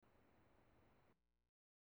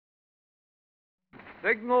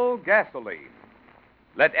Signal gasoline.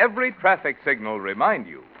 Let every traffic signal remind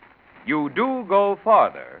you, you do go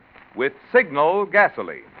farther with Signal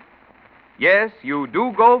gasoline. Yes, you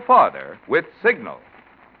do go farther with Signal.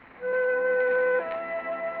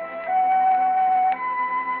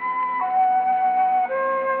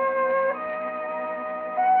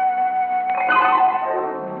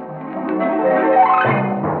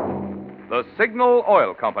 The Signal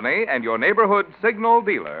Oil Company and your neighborhood Signal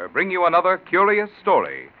dealer bring you another curious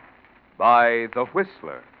story by The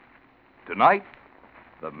Whistler. Tonight,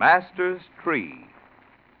 The Master's Tree.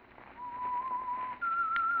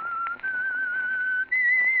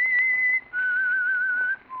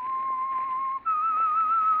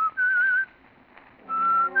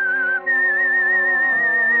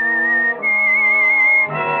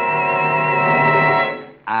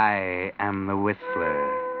 I am the Whistler,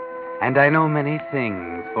 and I know many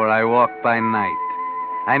things, for I walk by night.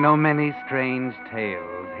 I know many strange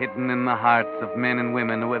tales hidden in the hearts of men and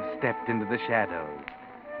women who have stepped into the shadows.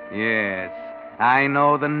 Yes, I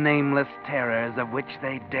know the nameless terrors of which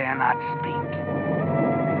they dare not speak.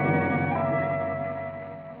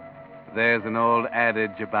 There's an old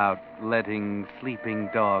adage about letting sleeping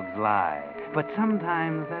dogs lie, but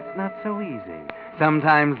sometimes that's not so easy.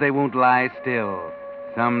 Sometimes they won't lie still.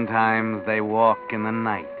 Sometimes they walk in the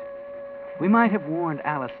night. We might have warned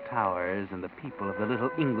Alice Towers and the people of the little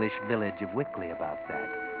English village of Wickley about that,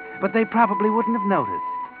 but they probably wouldn't have noticed.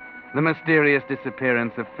 The mysterious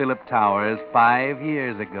disappearance of Philip Towers 5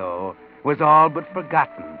 years ago was all but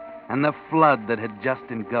forgotten, and the flood that had just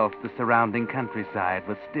engulfed the surrounding countryside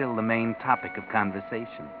was still the main topic of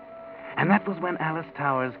conversation. And that was when Alice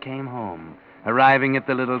Towers came home, arriving at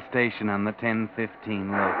the little station on the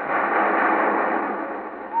 10:15 local.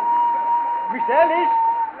 Miss Alice?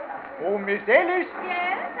 Oh, Miss Alice?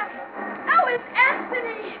 Yes? Oh, it's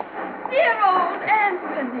Anthony. Dear old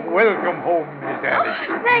Anthony. Welcome home, Miss Alice.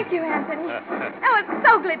 Oh, thank you, Anthony. Oh, it's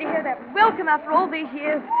so glad to hear that welcome after all these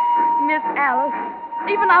years. Miss Alice.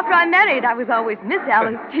 Even after I married, I was always Miss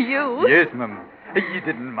Alice to you. Yes, ma'am. You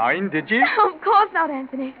didn't mind, did you? Of course not,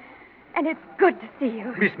 Anthony. And it's good to see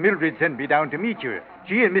you. Miss Mildred sent me down to meet you.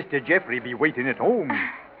 She and Mr. Jeffrey be waiting at home.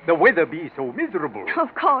 The weather be so miserable.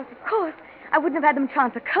 Of course. I wouldn't have had them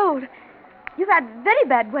chance a cold. You've had very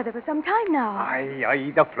bad weather for some time now.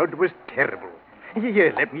 Aye, the flood was terrible.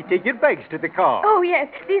 Here, let me take your bags to the car. Oh, yes.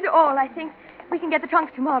 These are all, I think. We can get the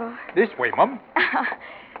trunks tomorrow. This way, Mum.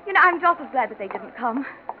 I'm just as glad that they didn't come.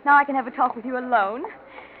 Now I can have a talk with you alone.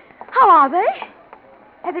 How are they?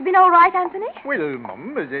 Have they been all right, Anthony? Well,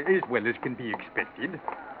 Mum, as well as can be expected.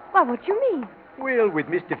 Well, what do you mean? Well, with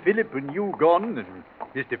Mr. Philip and you gone, and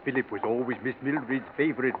Mr. Philip was always Miss Mildred's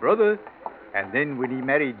favorite brother, and then when he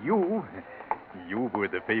married you, you were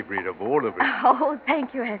the favorite of all of us. Oh,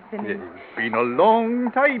 thank you, Anthony. It's been a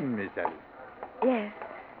long time, Miss Alice. Yes.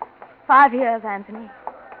 5 years, Anthony.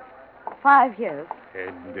 5 years.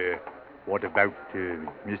 And what about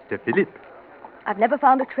Mr. Philip? I've never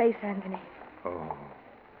found a trace, Anthony. Oh.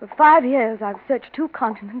 For 5 years, I've searched 2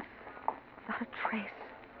 continents. Not a trace.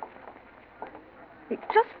 He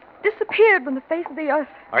just disappeared from the face of the earth.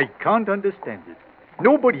 I can't understand it.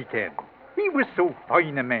 Nobody can. He was so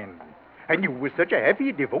fine a man. And you were such a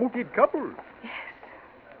happy, devoted couple. Yes.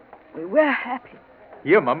 We were happy.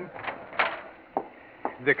 Here, Mum.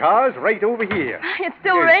 The car's right over here. It's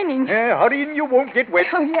still raining. Hurry and you won't get wet.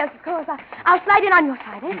 Oh, yes, of course. I'll slide in on your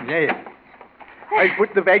side, eh? Yes. I'll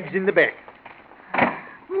put the bags in the back.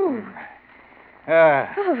 Oh.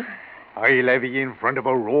 I'll have you in front of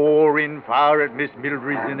a roaring fire at Miss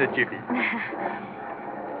Mildred's in a jiffy.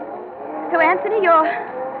 So, Anthony,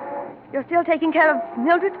 you're still taking care of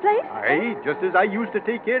Mildred's place? Aye, just as I used to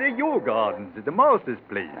take care of your gardens at the master's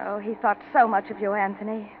place. Oh, he thought so much of you,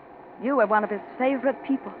 Anthony. You were one of his favorite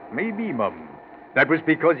people. Maybe, Mum. That was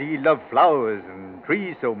because he loved flowers and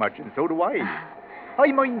trees so much, and so do I.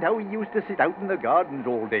 I mind how he used to sit out in the gardens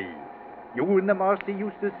all day. You and the master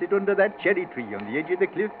used to sit under that cherry tree on the edge of the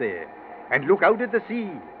cliff there and look out at the sea.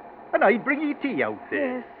 And I'd bring you tea out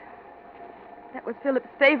there. Yes. That was Philip's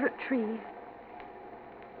favorite tree.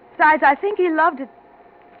 Besides, I think he loved it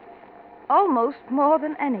almost more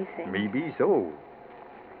than anything. Maybe so.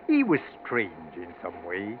 He was strange in some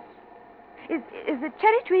ways. Is the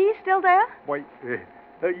cherry tree still there? Why,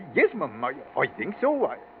 yes, Mum, I think so.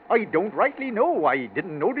 I don't rightly know. I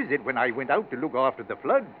didn't notice it when I went out to look after the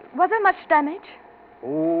flood. Was there much damage?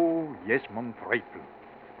 Oh, yes, Mum, frightful.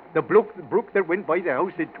 The brook that went by the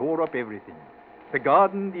house had tore up everything. The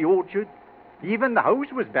garden, the orchard, even the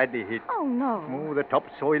house was badly hit. Oh, no. Oh, the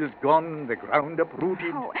topsoil's gone, the ground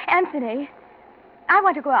uprooted. Oh, Anthony, I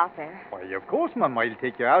want to go out there. Why, of course, Mum, I'll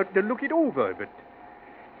take you out to look it over, but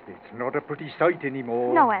It's not a pretty sight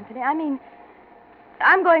anymore. No, Anthony, I mean,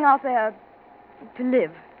 I'm going out there to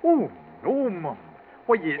live. Oh, no, Mum.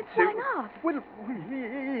 Why, it's... Why not? Well,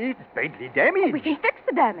 it's badly damaged. We can fix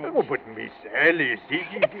the damage. Oh, but Miss Alice,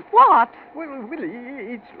 It's what? Well,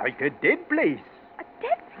 it's like a dead place. A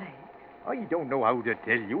dead place? I don't know how to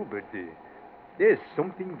tell you, but there's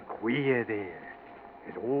something queer there.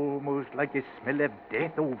 It's almost like a smell of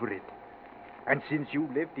death over it. And since you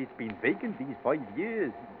left, it's been vacant these 5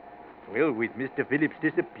 years. Well, with Mr. Phillips'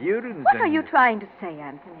 disappearance... What are you trying to say,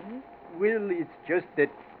 Anthony? Well, it's just that...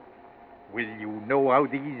 Well, you know how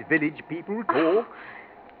these village people talk?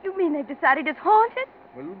 You mean they've decided it's haunted?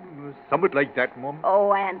 Well, somewhat like that, Mum.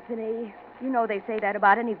 Oh, Anthony, you know they say that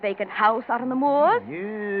about any vacant house out on the moors.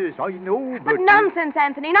 Yes, I know, But nonsense,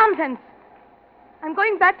 Anthony, nonsense. I'm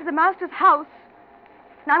going back to the master's house,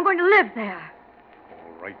 and I'm going to live there.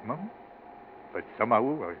 All right, Mum. But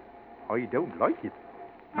somehow I don't like it.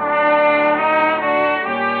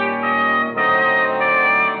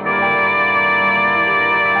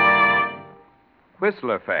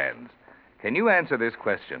 Whistler fans, can you answer this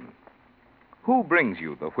question? Who brings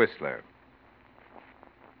you the Whistler?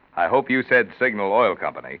 I hope you said Signal Oil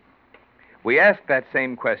Company. We asked that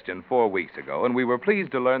same question 4 weeks ago, and we were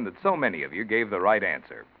pleased to learn that so many of you gave the right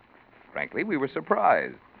answer. Frankly, we were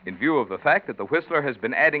surprised, in view of the fact that the Whistler has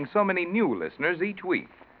been adding so many new listeners each week.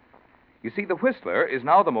 You see, the Whistler is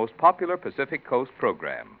now the most popular Pacific Coast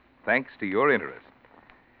program, thanks to your interest.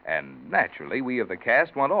 And naturally, we of the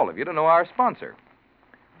cast want all of you to know our sponsor.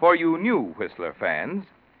 For you new Whistler fans,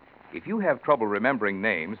 if you have trouble remembering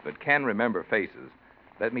names but can remember faces,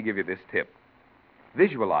 let me give you this tip.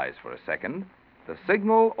 Visualize for a second the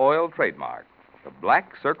Signal Oil trademark, the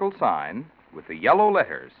black circle sign with the yellow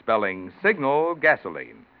letters spelling Signal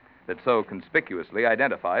Gasoline that so conspicuously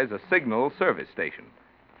identifies a Signal service station.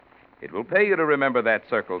 It will pay you to remember that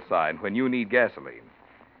circle sign when you need gasoline,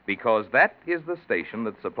 because that is the station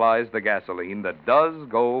that supplies the gasoline that does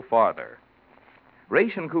go farther.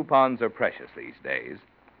 Ration coupons are precious these days,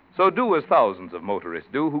 so do as thousands of motorists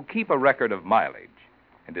do who keep a record of mileage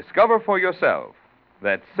and discover for yourself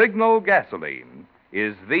that Signal gasoline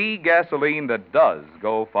is the gasoline that does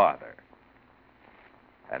go farther.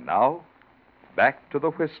 And now, back to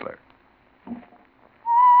the Whistler.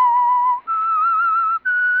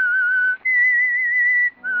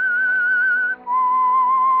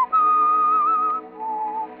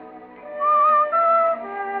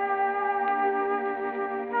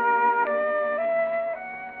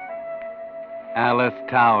 Alice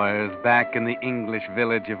Towers, back in the English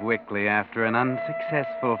village of Wickley after an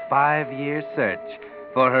unsuccessful 5-year search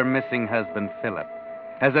for her missing husband, Philip,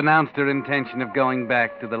 has announced her intention of going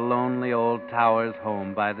back to the lonely old Towers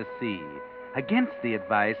home by the sea, against the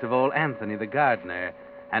advice of old Anthony the gardener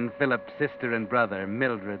and Philip's sister and brother,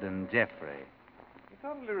 Mildred and Geoffrey. It's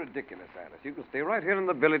utterly ridiculous, Alice. You can stay right here in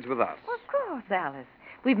the village with us. Of course, Alice.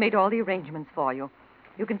 We've made all the arrangements for you.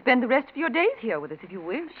 You can spend the rest of your days here with us if you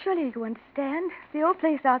wish. Surely you understand. The old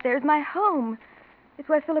place out there is my home. It's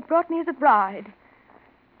where Philip brought me as a bride.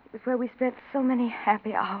 It was where we spent so many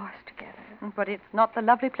happy hours together. But it's not the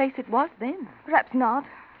lovely place it was then. Perhaps not.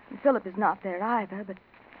 And Philip is not there either,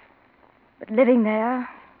 but living there,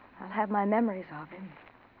 I'll have my memories of him.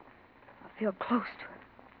 I'll feel close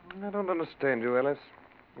to him. I don't understand you, Alice.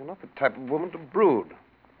 You're not the type of woman to brood.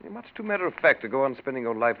 You're much too matter of fact to go on spending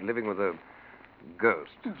your life living with a ghost.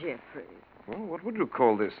 Geoffrey. Well, what would you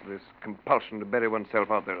call this compulsion to bury oneself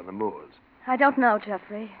out there in the moors? I don't know,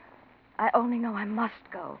 Geoffrey. I only know I must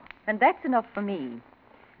go. And that's enough for me.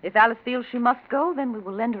 If Alice feels she must go, then we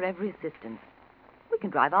will lend her every assistance. We can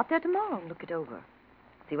drive out there tomorrow and look it over.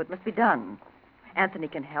 See what must be done. Anthony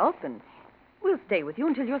can help, and we'll stay with you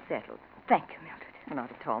until you're settled. Thank you, Mildred.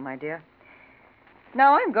 Not at all, my dear.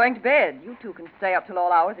 Now I'm going to bed. You two can stay up till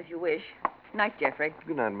all hours if you wish. Night, Geoffrey.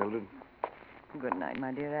 Good night, Mildred. Good night,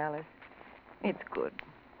 my dear Alice. It's good.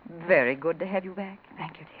 Very good to have you back.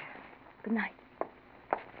 Thank you, dear. Good night.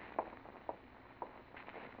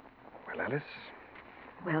 Well, Alice,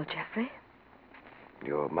 Well, Geoffrey?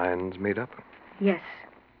 your mind's made up. Yes.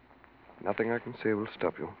 Nothing I can say will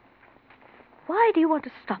stop you. Why do you want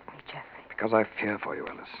to stop me, Geoffrey? Because I fear for you,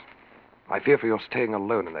 Alice. I fear for your staying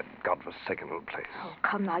alone in that godforsaken little place. Oh,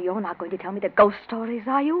 come now. You're not going to tell me the ghost stories,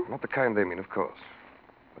 are you? Not the kind they mean, of course.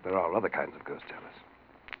 But there are other kinds of ghosts, Alice.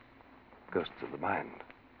 Ghosts of the mind.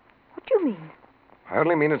 What do you mean? I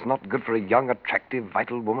only mean it's not good for a young, attractive,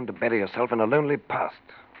 vital woman to bury herself in a lonely past.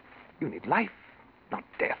 You need life, not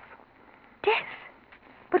death. Death?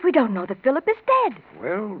 But we don't know that Philip is dead.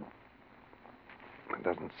 Well,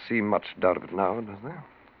 there doesn't seem much doubt of it now, does there?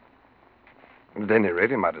 At any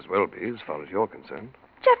rate, he might as well be, as far as you're concerned.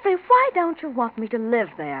 Jeffrey, why don't you want me to live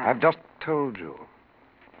there? I've just told you.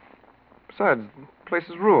 Besides, the place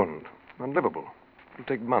is ruined, unlivable. It'll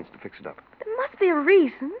take months to fix it up. There must be a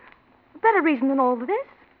reason. A better reason than all of this.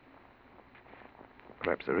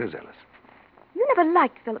 Perhaps there is, Alice. You never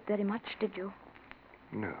liked Philip very much, did you?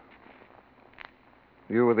 No.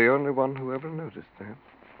 You were the only one who ever noticed that.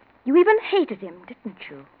 You even hated him, didn't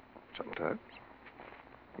you? Sometimes.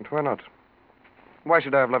 And why not? Why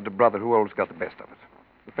should I have loved a brother who always got the best of it?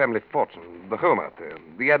 The family fortune, the home out there,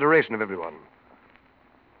 the adoration of everyone.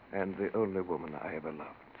 And the only woman I ever loved.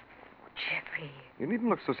 Jeffrey. You needn't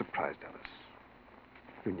look so surprised, Alice.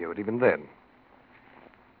 You knew it even then.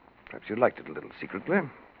 Perhaps you liked it a little secretly.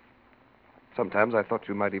 Sometimes I thought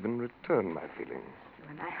you might even return my feelings. You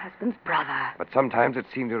were my husband's brother. But sometimes it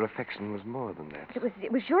seemed your affection was more than that. But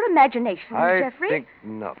it was your imagination, Jeffrey. I think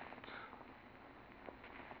not.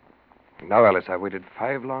 Now, Alice, I waited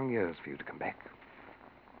 5 long years for you to come back.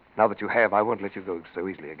 Now that you have, I won't let you go so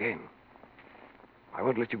easily again. I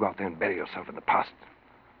won't let you go out there and bury yourself in the past.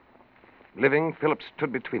 Living, Philip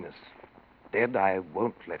stood between us. Dead, I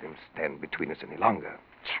won't let him stand between us any longer.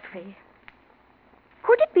 Jeffrey,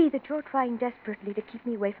 could it be that you're trying desperately to keep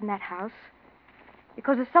me away from that house?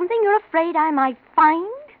 Because of something you're afraid I might find?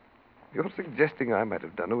 You're suggesting I might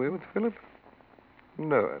have done away with Philip?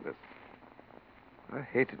 No, Alice. I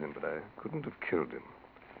hated him, but I couldn't have killed him.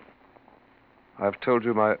 I've told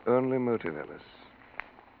you my only motive, Alice.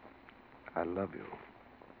 I love you.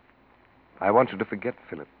 I want you to forget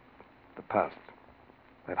Philip, the past,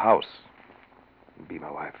 that house, and be my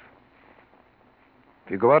wife.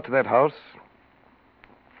 If you go out to that house,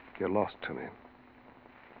 you're lost to me.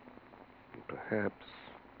 And perhaps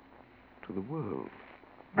to the world.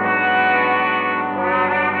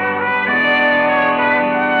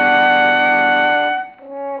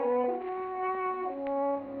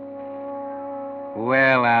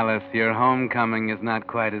 Well, Alice, your homecoming is not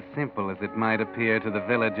quite as simple as it might appear to the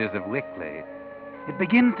villagers of Wickley. It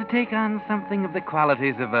begins to take on something of the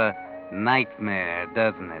qualities of a nightmare,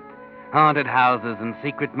 doesn't it? Haunted houses and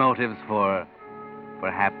secret motives for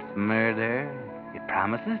perhaps murder. It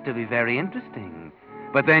promises to be very interesting.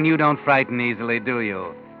 But then you don't frighten easily, do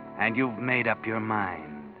you? And you've made up your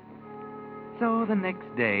mind. So the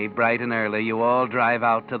next day, bright and early, you all drive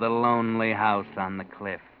out to the lonely house on the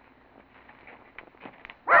cliff.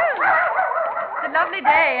 It's a lovely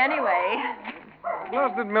day, anyway.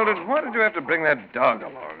 Lost it, Mildred. Why did you have to bring that dog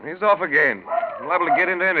along? He's off again. Liable to get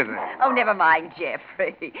into anything. Oh, never mind,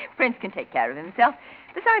 Jeffrey. Prince can take care of himself.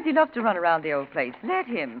 Besides, he loves to run around the old place. Let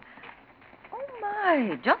him. Oh,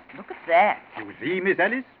 my. Just look at that. You see, Miss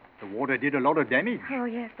Alice? The water did a lot of damage. Oh,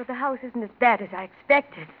 yes, but the house isn't as bad as I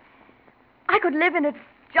expected. I could live in it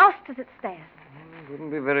just as it stands. It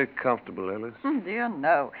wouldn't be very comfortable, Alice. Dear,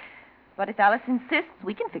 no. But if Alice insists,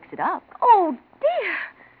 we can fix it up. Oh, dear.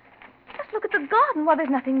 Just look at the garden. Well, there's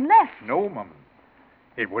nothing left. No, Mum.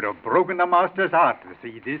 It would have broken the master's heart to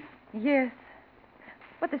see this. Yes.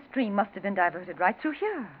 But the stream must have been diverted right through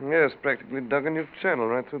here. Yes, practically dug a new channel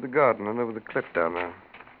right through the garden and over the cliff down there.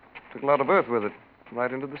 Took a lot of earth with it,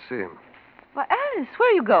 right into the sea. Why, Alice,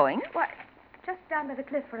 where are you going? Why, just down by the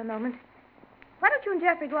cliff for a moment. Why don't you and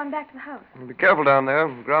Jeffrey go on back to the house? Be careful down there.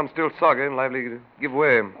 The ground's still soggy and liable to give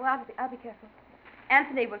way. Oh, I'll be careful.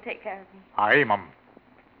 Anthony will take care of me. Aye, Mum.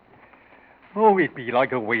 Oh, it'd be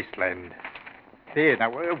like a wasteland. There,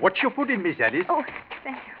 now, watch your footing, Miss Alice. Oh,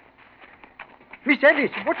 thank you. Miss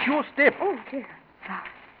Alice, watch your step. Oh, dear. Sorry.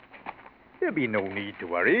 There'll be no need to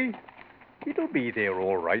worry. It'll be there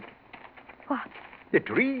all right. What? The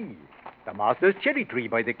tree. The master's cherry tree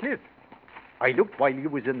by the cliff. I looked while you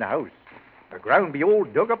was in the house. The ground be all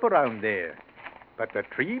dug up around there. But the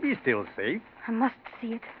tree be still safe. I must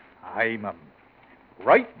see it. Aye, Mum.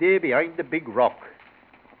 Right there behind the big rock.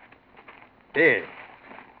 There.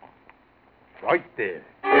 Right there.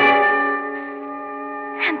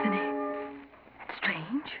 Anthony.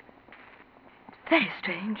 Strange. It's very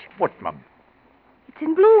strange. What, Mum? It's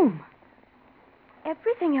in bloom.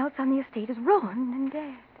 Everything else on the estate is ruined and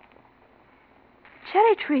dead.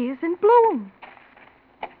 Cherry tree is in bloom.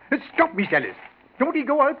 Stop, Miss Alice. Don't you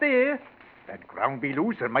go out there. That ground be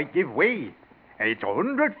loose and might give way. And it's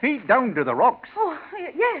 100 feet down to the rocks. Oh,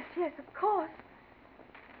 yes, of course.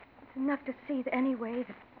 It's enough to see that anyway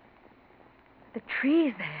that the tree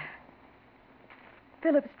is there.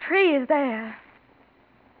 Philip's tree is there.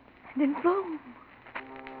 And in bloom.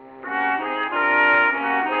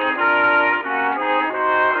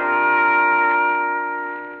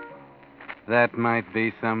 That might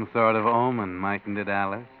be some sort of omen, mightn't it,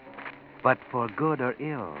 Alice? But for good or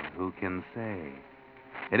ill, who can say?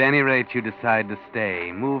 At any rate, you decide to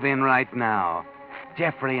stay. Move in right now.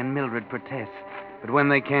 Geoffrey and Mildred protest. But when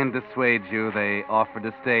they can't dissuade you, they offer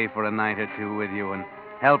to stay for a night or two with you and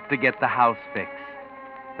help to get the house fixed.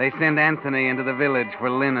 They send Anthony into the village for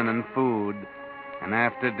linen and food. And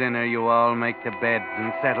after dinner, you all make the beds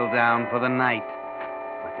and settle down for the night.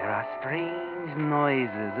 But there are strange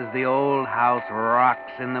noises as the old house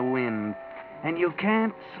rocks in the wind. And you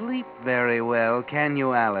can't sleep very well, can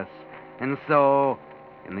you, Alice? And so,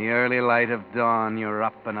 in the early light of dawn, you're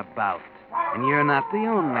up and about. And you're not the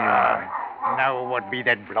only one. Now what be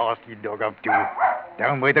that blasted dog up to?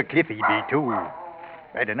 Down by the cliff he be, too.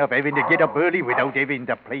 Bad enough having to get up early without having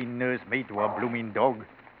to play nursemaid to a blooming dog.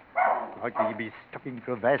 Likely he be stuck in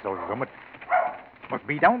crevasse or something. Must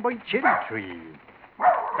be down by cherry tree.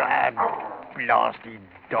 That blasted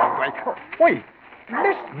dog. Why,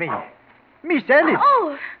 list me. Miss Alice.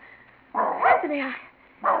 Oh, Anthony,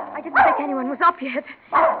 I didn't think anyone was up yet.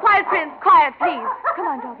 Quiet, Prince, quiet, please. Come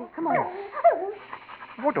on, doggy, come on.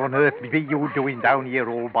 What on earth be you doing down here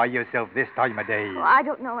all by yourself this time of day? Oh, I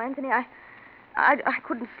don't know, Anthony. I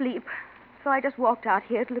couldn't sleep, so I just walked out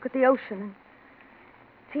here to look at the ocean and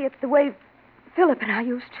see it the way Philip and I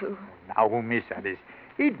used to. Now, Miss Alice,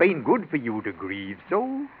 it been good for you to grieve,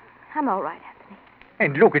 so... I'm all right, Anthony.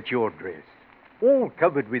 And look at your dress, all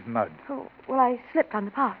covered with mud. Oh, well, I slipped on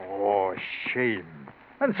the path. Oh, shame.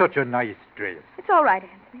 And such a nice dress. It's all right,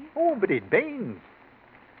 Anthony. Oh, but it bains.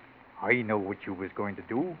 I know what you was going to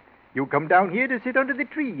do. You come down here to sit under the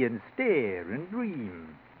tree and stare and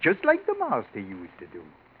dream, just like the master used to do.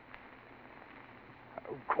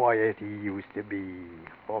 How quiet he used to be,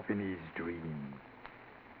 off in his dreams.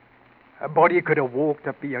 A body could have walked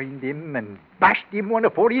up behind him and bashed him one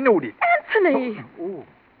afore he knowed it. Anthony! Oh,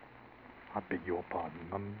 I beg your pardon,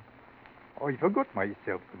 Mum. I forgot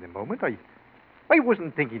myself for the moment. I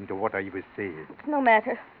wasn't thinking to what I was saying. It's no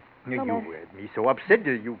matter. You No matter. had me so upset,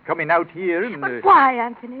 you coming out here and... But why,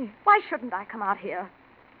 Anthony? Why shouldn't I come out here?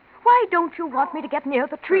 Why don't you want me to get near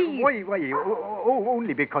the tree? Why?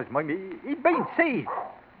 Only because, Mum, it ain't safe.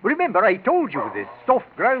 Remember, I told you this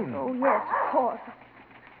soft ground. Oh, yes, of course.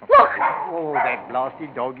 Look! Oh, that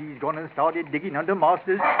blasted dog, he's gone and started digging under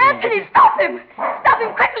Master's tree. Anthony, stop him! Stop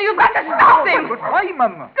him quickly! You've got to stop him! But why,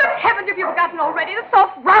 Mum? Good heavens, have you forgotten already? The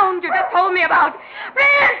soft ground you just told me about.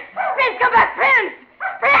 Prince! Prince, come back, Prince!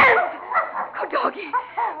 Prince! Good doggy.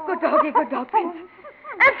 Good doggy, good dog, Prince.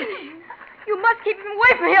 Anthony, you must keep him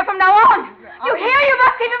away from here from now on. You hear? You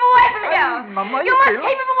must keep him away from here. Mama, you must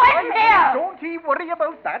keep him away from here. Don't you worry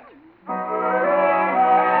about that.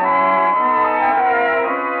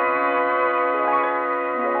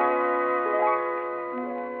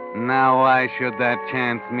 Now, why should that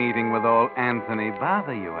chance meeting with old Anthony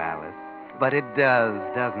bother you, Alice? But it does,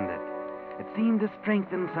 doesn't it? It seemed to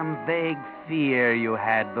strengthen some vague fear you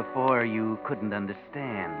had before you couldn't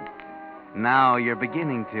understand. Now you're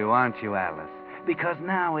beginning to, aren't you, Alice? Because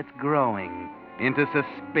now it's growing into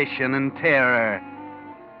suspicion and terror.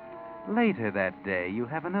 Later that day, you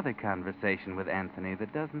have another conversation with Anthony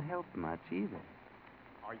that doesn't help much either.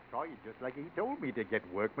 I tried, just like he told me, to get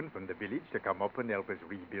workmen from the village to come up and help us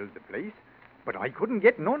rebuild the place. But I couldn't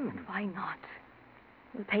get none. Why not?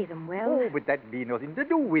 We'll pay them well. Oh, but that be nothing to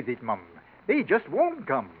do with it, Mum. They just won't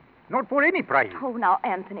come. Not for any price. Oh, now,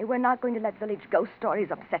 Anthony, we're not going to let village ghost stories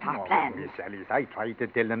upset our Oh, plans. Miss Alice, I tried to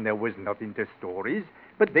tell them there was nothing to stories,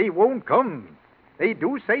 but they won't come. They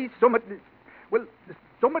do say somewhat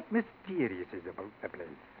mysterious is about the place.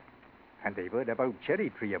 And they've heard about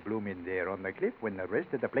cherry tree a-blooming there on the cliff when the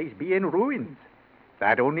rest of the place be in ruins.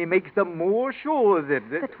 That only makes them more sure that...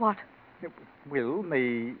 That what? Well,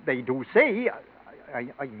 they do say, I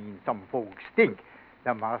mean, some folks think,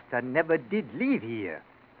 the master never did leave here.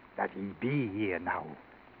 That he be here now,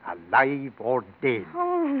 alive or dead.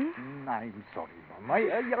 Oh. I'm sorry, Mum.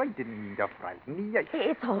 I didn't mean to frighten you.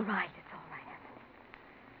 It's all right. It's all right, Anthony.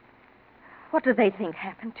 What do they think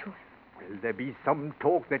happened to him? Well, there be some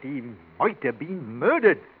talk that he might have been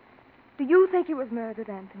murdered. Do you think he was murdered,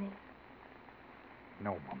 Anthony?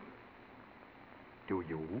 No, Mum. Do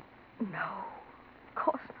you? No. Of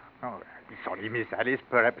course not. Oh, sorry, Miss Alice.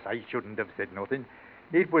 Perhaps I shouldn't have said nothing.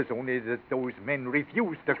 It was only that those men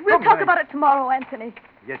refused to come. We'll talk about it tomorrow, Anthony.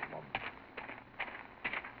 Yes, Mum.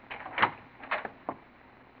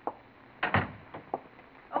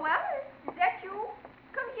 Oh, Alice, is that you?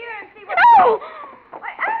 Come here and see what... No!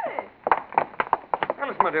 Why, Alice!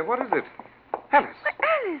 Alice, my dear, what is it? Alice! Why,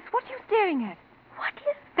 Alice, what are you staring at? What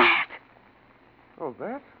is that? Oh,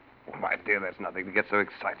 that? Oh, my dear, that's nothing to get so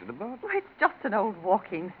excited about. Well, it's just an old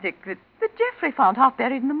walking stick that Geoffrey found half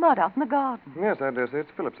buried in the mud out in the garden. Yes, I dare say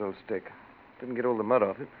it's Philip's old stick. Didn't get all the mud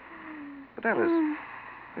off it. But, Alice,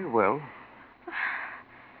 are you well?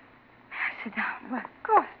 sit down. Well, of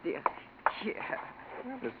course, dear. Here.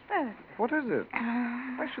 Alice, what is it?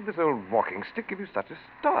 Why should this old walking stick give you such a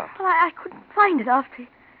start? Well, I couldn't find it after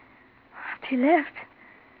he left.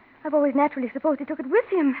 I've always naturally supposed he took it with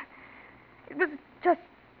him. It was just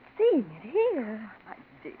seeing it here.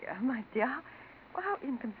 My dear. Well, how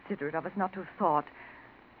inconsiderate of us not to have thought.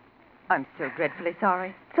 I'm so dreadfully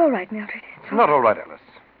sorry. It's all right, Mildred. It's not all right, Alice.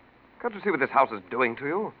 Can't you see what this house is doing to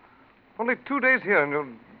you? Only 2 days here and you'll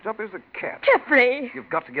jump as a cat. Geoffrey! You've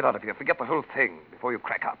got to get out of here. Forget the whole thing before you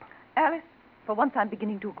crack up. Alice, for once I'm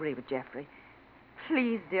beginning to agree with Geoffrey.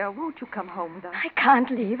 Please, dear, won't you come home with us? I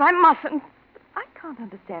can't leave. I mustn't. I can't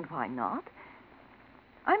understand why not.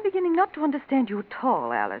 I'm beginning not to understand you at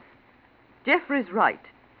all, Alice. Geoffrey's right.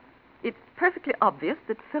 It's perfectly obvious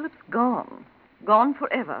that Philip's gone. Gone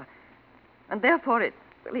forever. And therefore it's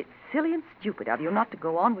silly and stupid of you not to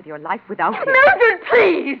go on with your life without him. Mildred,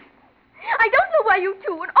 please! I don't know why you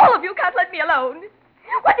two and all of you can't let me alone.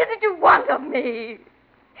 What is it you want of me?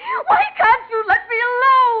 Why can't you let me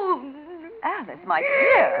alone? Alice, my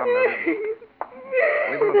dear. Come, Mildred.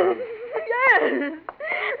 Leave her alone. Yes.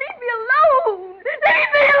 Leave me alone.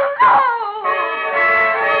 Leave me alone.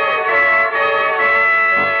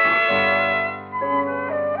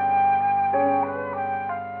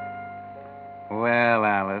 Well,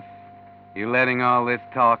 Alice, you letting all this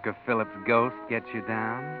talk of Philip's ghost get you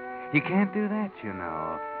down? You can't do that, you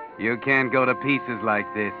know. You can't go to pieces like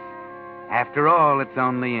this. After all, it's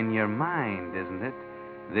only in your mind, isn't it?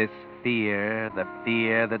 This fear, the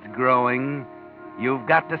fear that's growing. You've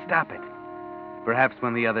got to stop it. Perhaps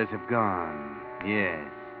when the others have gone. Yes.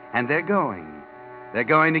 And they're going. They're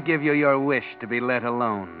going to give you your wish to be let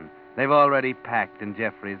alone. They've already packed, and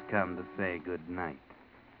Geoffrey's come to say good night.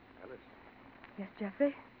 Alice. Yes,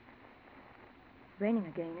 Geoffrey? It's raining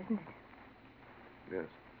again, isn't it? Yes.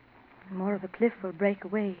 More of the cliff will break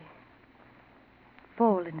away.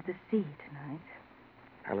 Fall into the sea tonight.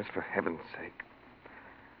 Alice, for heaven's sake.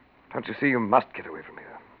 Don't you see you must get away from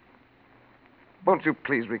here? Won't you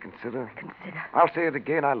please reconsider? Consider. I'll say it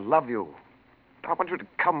again. I love you. I want you to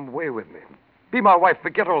come away with me. Be my wife.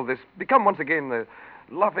 Forget all this. Become once again the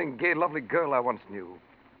loving, gay, lovely girl I once knew.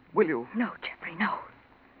 Will you? No, Geoffrey, no.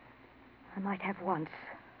 I might have once,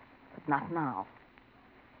 but not now.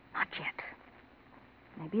 Not yet.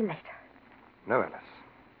 Maybe later. No, Alice.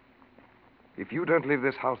 If you don't leave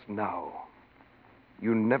this house now,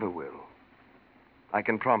 you never will. I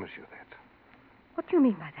can promise you that. What do you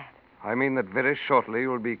mean by that? I mean that very shortly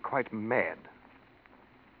you'll be quite mad.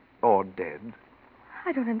 Or dead.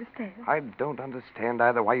 I don't understand. I don't understand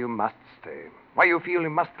either why you must stay. Why you feel you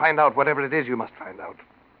must find out whatever it is you must find out.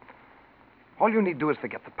 All you need do is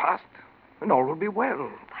forget the past, and all will be well.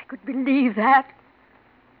 If I could believe that.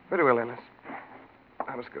 Very well, Alice.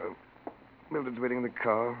 I must go. Mildred's waiting in the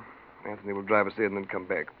car. Anthony will drive us in and then come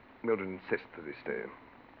back. Mildred insists that he stay.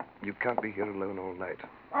 You can't be here alone all night.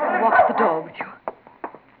 I'll walk to the door with you.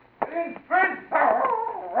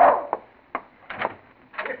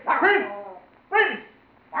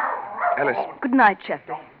 Alice. Good night,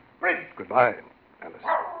 Geoffrey. Goodbye, Alice.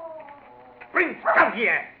 Prince, come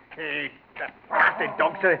here. That bastard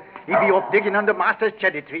dog, sir. He'll be off digging under Master's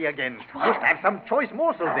cherry tree again. Must have some choice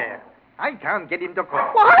morsel there. I can't get him to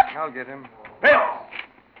come. What? I'll get him. Prince!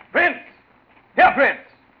 Prince! Here, Prince!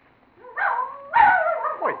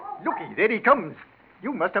 Why, looky, there he comes.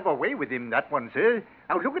 You must have a way with him, that one, sir.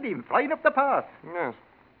 Now look at him flying up the path. Yes.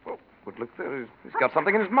 Oh, but look there. He's got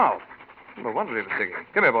something in his mouth. No wonder he was digging.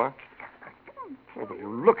 Come here, boy. Oh, but you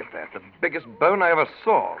look at that. The biggest bone I ever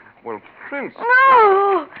saw. Well, Prince.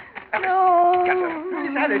 No! No! Catch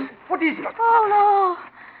him. Miss Alice, what is it? Oh, no.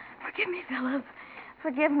 Forgive me, Philip.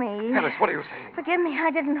 Forgive me. Alice, what are you saying? Forgive me. I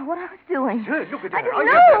didn't know what I was doing. Sir, look at her. I didn't I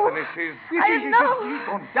know. Anthony, she's... I didn't know. She's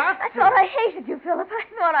gone daft. I thought I hated you, Philip. I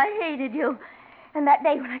thought I hated you. And that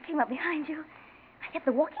day when I came up behind you, I had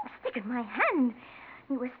the walking stick in my hand.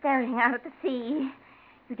 You were staring out at the sea.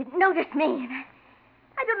 You didn't notice me. And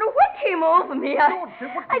I don't know what came over me. I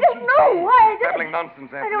don't know why I did Babbling it. nonsense,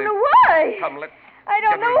 Anthony. I don't know why. Come, let's I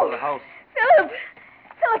don't get her know. into the house.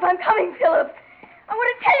 Philip, I'm coming, Philip. I want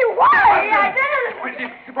to tell you why I did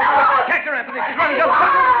it. Catch her, Anthony. She's running down.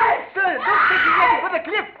 Sir, don't take me ready for the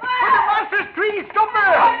cliff. For the Master's tree. Stop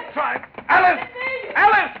her. Try. Alice!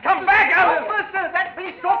 Alice! Come back, Alice! Stop her, sir. That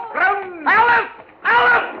be stop ground. Alice!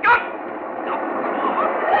 Alice! Go!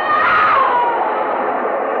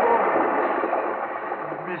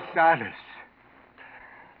 Miss Alice.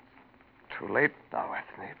 Too late now,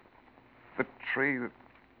 Anthony. The tree,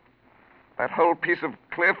 that whole piece of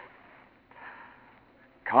cliff,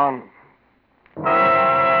 gone.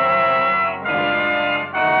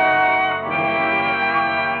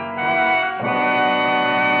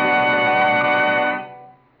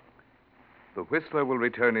 Whistler will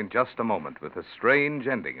return in just a moment with the strange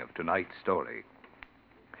ending of tonight's story.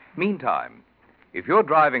 Meantime, if you're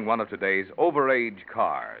driving one of today's overage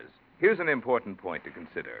cars, here's an important point to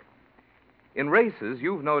consider. In races,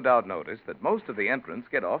 you've no doubt noticed that most of the entrants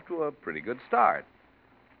get off to a pretty good start.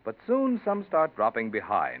 But soon some start dropping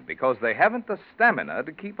behind because they haven't the stamina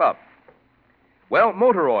to keep up. Well,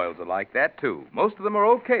 motor oils are like that, too. Most of them are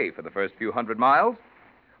okay for the first few hundred miles.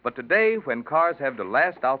 But today, when cars have to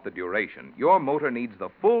last out the duration, your motor needs the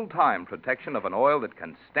full-time protection of an oil that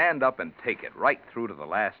can stand up and take it right through to the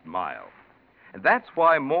last mile. And that's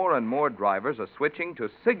why more and more drivers are switching to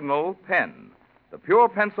Signal Pen, the pure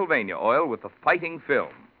Pennsylvania oil with the fighting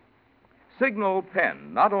film. Signal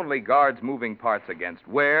Pen not only guards moving parts against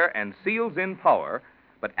wear and seals in power,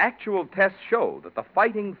 but actual tests show that the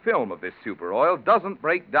fighting film of this super oil doesn't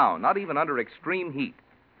break down, not even under extreme heat.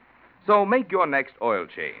 So make your next oil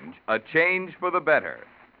change a change for the better.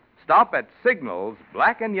 Stop at Signal's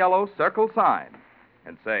black and yellow circle sign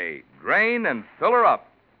and say, drain and fill her up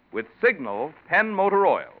with Signal Pen Motor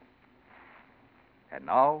Oil. And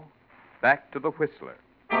now, back to the Whistler.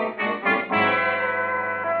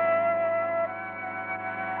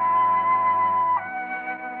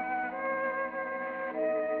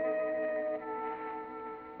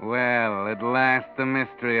 Well, at last the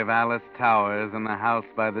mystery of Alice Towers and the house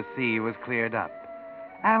by the sea was cleared up.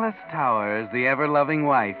 Alice Towers, the ever-loving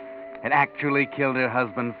wife, had actually killed her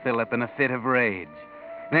husband Philip in a fit of rage.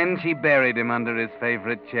 Then she buried him under his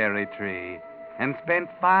favorite cherry tree and spent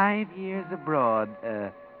 5 years abroad,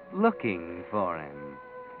 looking for him.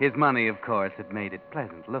 His money, of course, had made it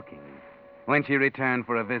pleasant looking. When she returned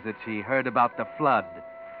for a visit, she heard about the flood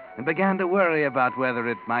and began to worry about whether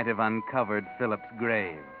it might have uncovered Philip's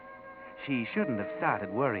grave. She shouldn't have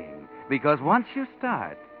started worrying, because once you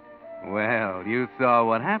start, well, you saw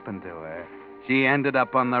what happened to her. She ended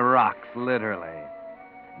up on the rocks, literally.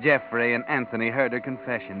 Jeffrey and Anthony heard her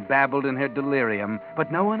confession, babbled in her delirium,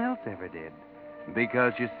 but no one else ever did.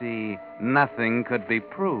 Because, you see, nothing could be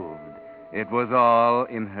proved. It was all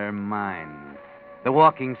in her mind. The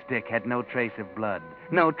walking stick had no trace of blood,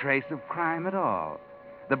 no trace of crime at all.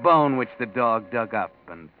 The bone which the dog dug up,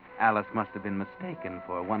 and Alice must have been mistaken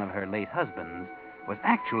for one of her late husbands, was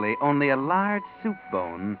actually only a large soup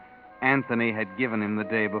bone Anthony had given him the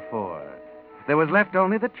day before. There was left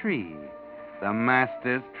only the tree, the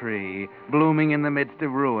master's tree, blooming in the midst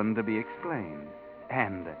of ruin, to be explained.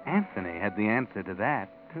 And Anthony had the answer to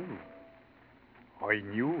that, too. I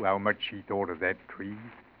knew how much she thought of that tree.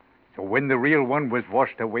 So when the real one was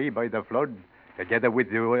washed away by the flood, together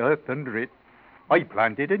with the earth under it, I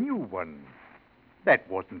planted a new one. That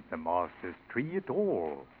wasn't the master's tree at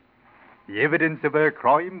all. The evidence of her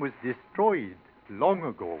crime was destroyed long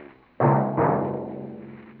ago.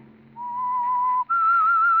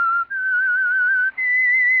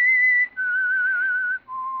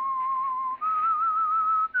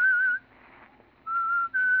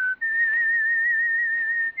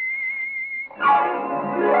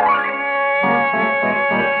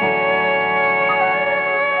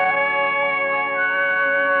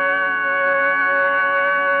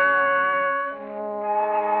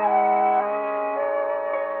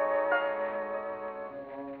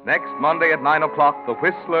 Next Monday at 9 o'clock, the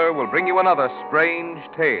Whistler will bring you another strange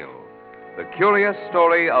tale. The curious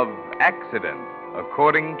story of Accident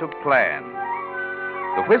According to Plan.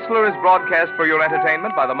 The Whistler is broadcast for your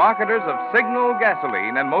entertainment by the marketers of Signal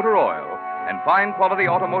gasoline and motor oil and fine quality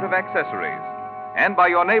automotive accessories, and by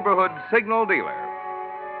your neighborhood Signal dealer.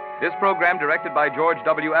 This program, directed by George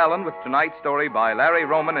W. Allen, with tonight's story by Larry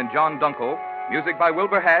Roman and John Dunkel, music by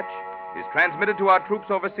Wilbur Hatch, is transmitted to our troops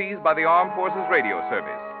overseas by the Armed Forces Radio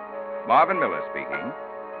Service. Marvin Miller speaking,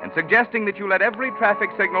 and suggesting that you let every traffic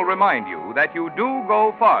signal remind you that you do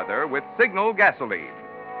go farther with Signal gasoline.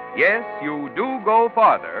 Yes, you do go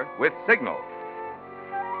farther with Signal.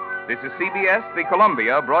 This is CBS, the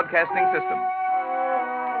Columbia Broadcasting System.